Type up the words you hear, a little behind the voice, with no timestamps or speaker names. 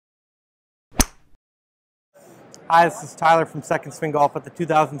Hi, this is Tyler from Second Swing Golf at the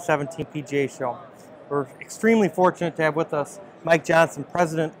 2017 PGA Show. We're extremely fortunate to have with us Mike Johnson,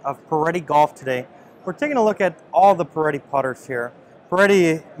 president of Piretti Golf today. We're taking a look at all the Piretti putters here.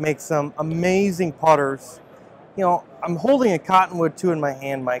 Piretti makes some amazing putters. You know, I'm holding a Cottonwood 2 in my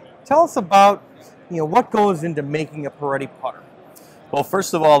hand, Mike. Tell us about, what goes into making a Piretti putter. Well,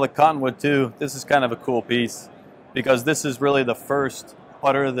 first of all, the Cottonwood 2, this is kind of a cool piece because this is really the first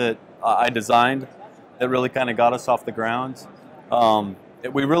putter that I designed that really kind of got us off the ground. When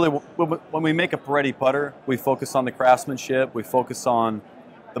we make a Piretti putter, we focus on the craftsmanship, we focus on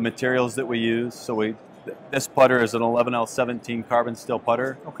the materials that we use. So this putter is an 11L17 carbon steel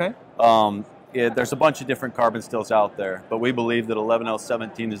putter. Okay. There's a bunch of different carbon steels out there, but we believe that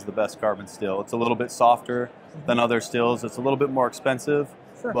 11L17 is the best carbon steel. It's a little bit softer than other steels. It's a little bit more expensive,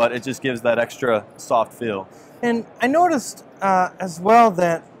 sure, but it just gives that extra soft feel. And I noticed as well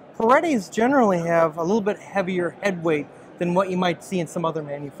that Pirettis generally have a little bit heavier head weight than what you might see in some other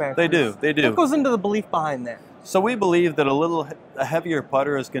manufacturers. They do. What goes into the belief behind that? So we believe that a heavier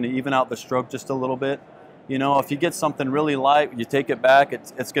putter is going to even out the stroke just a little bit. You know, if you get something really light, you take it back,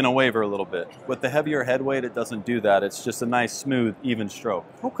 it's going to waver a little bit. With the heavier head weight, it doesn't do that. It's just a nice, smooth, even stroke.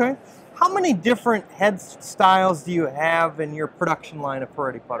 Okay. How many different head styles do you have in your production line of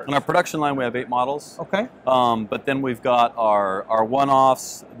Piretti putters? In our production line, we have 8 models. Okay. But then we've got our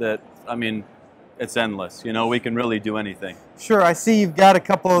one-offs that, I mean, it's endless. You know, we can really do anything. Sure, I see you've got a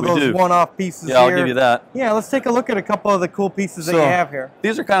couple of those one-off pieces here. Yeah, I'll give you that. Yeah, let's take a look at a couple of the cool pieces that you have here.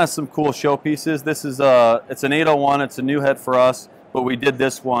 These are kind of some cool show pieces. This is it's an 801. It's a new head for us, but we did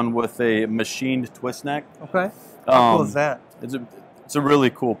this one with a machined twist neck. Okay. How cool is that? It's a really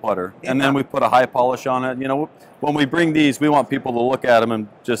cool putter. Yeah. And then we put a high polish on it. You know, when we bring these, we want people to look at them and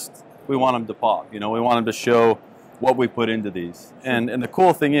we want them to pop. You know, we want them to show what we put into these. And the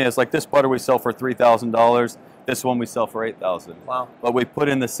cool thing is, like this putter we sell for $3,000. This one we sell for $8,000. Wow. But we put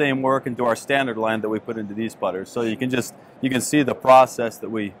in the same work into our standard line that we put into these putters. So you can see the process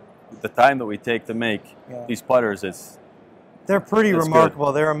the time that we take to make these putters. They're pretty remarkable.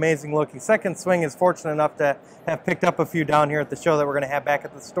 Good. They're amazing looking. Second Swing is fortunate enough to have picked up a few down here at the show that we're going to have back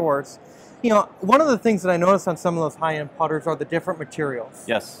at the stores. You know, one of the things that I noticed on some of those high-end putters are the different materials.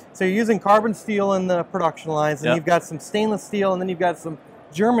 Yes. So you're using carbon steel in the production lines, and you've got some stainless steel, and then you've got some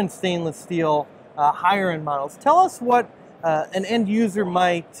German stainless steel higher-end models. Tell us what an end user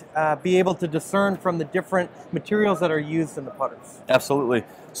might be able to discern from the different materials that are used in the putters. Absolutely.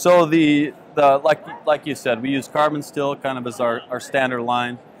 So like you said, we use carbon steel kind of as our standard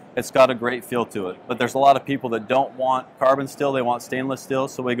line. It's got a great feel to it. But there's a lot of people that don't want carbon steel, they want stainless steel,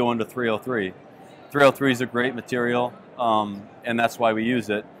 so we go into 303. 303 is a great material, and that's why we use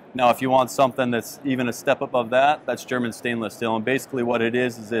it. Now, if you want something that's even a step above that, that's German stainless steel. And basically what it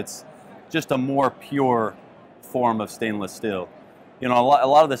is it's just a more pure form of stainless steel. You know, a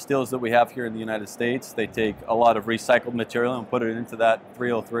lot of the steels that we have here in the United States, they take a lot of recycled material and put it into that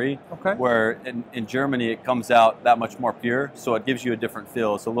 303, where in Germany it comes out that much more pure, so it gives you a different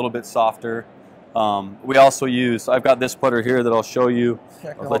feel. It's a little bit softer. We also use, I've got this putter here that I'll show you.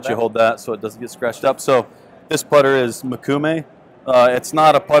 I'll let you hold that so it doesn't get scratched up. So this putter is Makume. It's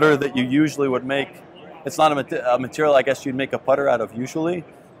not a putter that you usually would make. It's not a material I guess you'd make a putter out of usually,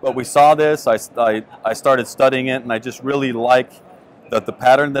 but we saw this, I started studying it, and I just really like the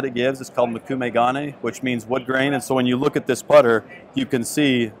pattern that it gives. Is called Makume Gane, which means wood grain. And so when you look at this putter, you can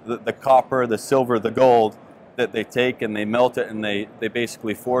see the copper, the silver, the gold that they take and they melt it and they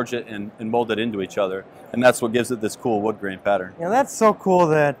basically forge it and mold it into each other. And that's what gives it this cool wood grain pattern. You know, that's so cool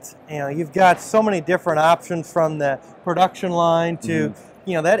that you've got so many different options from the production line to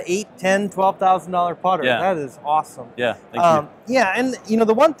that $8,000, $10,000, $12,000 putter. Yeah. That is awesome. Yeah, thank you. Yeah, and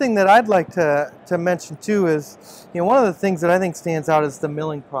the one thing that I'd like to mention too is, one of the things that I think stands out is the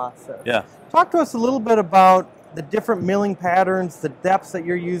milling process. Yeah. Talk to us a little bit about the different milling patterns, the depths that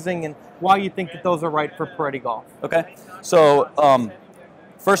you're using, and why you think that those are right for Piretti golf. Okay. So,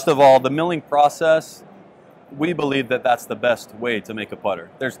 first of all, the milling process, we believe that that's the best way to make a putter.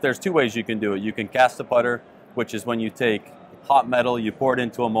 There's 2 ways you can do it. You can cast a putter, which is when you take hot metal, you pour it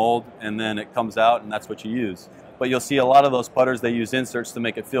into a mold, and then it comes out, and that's what you use. But you'll see a lot of those putters, they use inserts to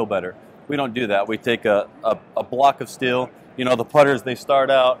make it feel better. We don't do that. We take a block of steel. You know, the putters, they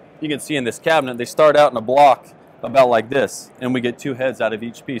start out, you can see in this cabinet, they start out in a block about like this, and we get 2 heads out of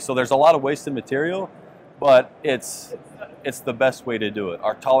each piece. So there's a lot of wasted material, but it's the best way to do it.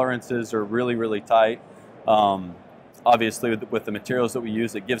 Our tolerances are really, really tight. Obviously, with the materials that we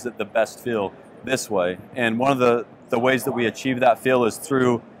use, it gives it the best feel this way. And one of the ways that we achieve that feel is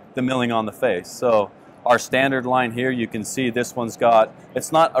through the milling on the face. So Our standard line here, you can see this one's got,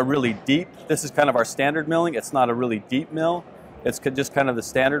 it's not a really deep, this is kind of our standard milling, it's not a really deep mill, it's just kind of the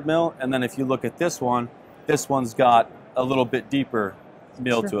standard mill. And then if you look at this one's got a little bit deeper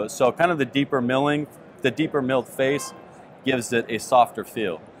mill to it. So kind of the deeper milling, the deeper milled face gives it a softer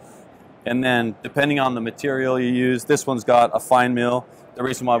feel. And then depending on the material you use, this one's got a fine mill. The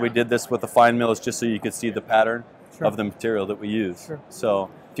reason why we did this with a fine mill is just so you could see the pattern of the material that we use.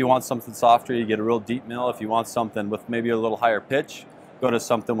 So if you want something softer, you get a real deep mill. If you want something with maybe a little higher pitch, go to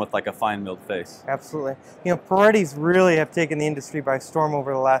something with like a fine milled face. Absolutely. You know, Piretti's really have taken the industry by storm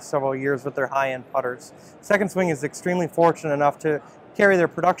over the last several years with their high-end putters. Second Swing is extremely fortunate enough to carry their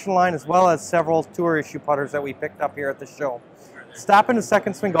production line as well as several tour issue putters that we picked up here at the show. Stop into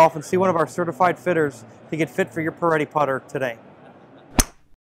Second Swing Golf and see one of our certified fitters to get fit for your Piretti putter today.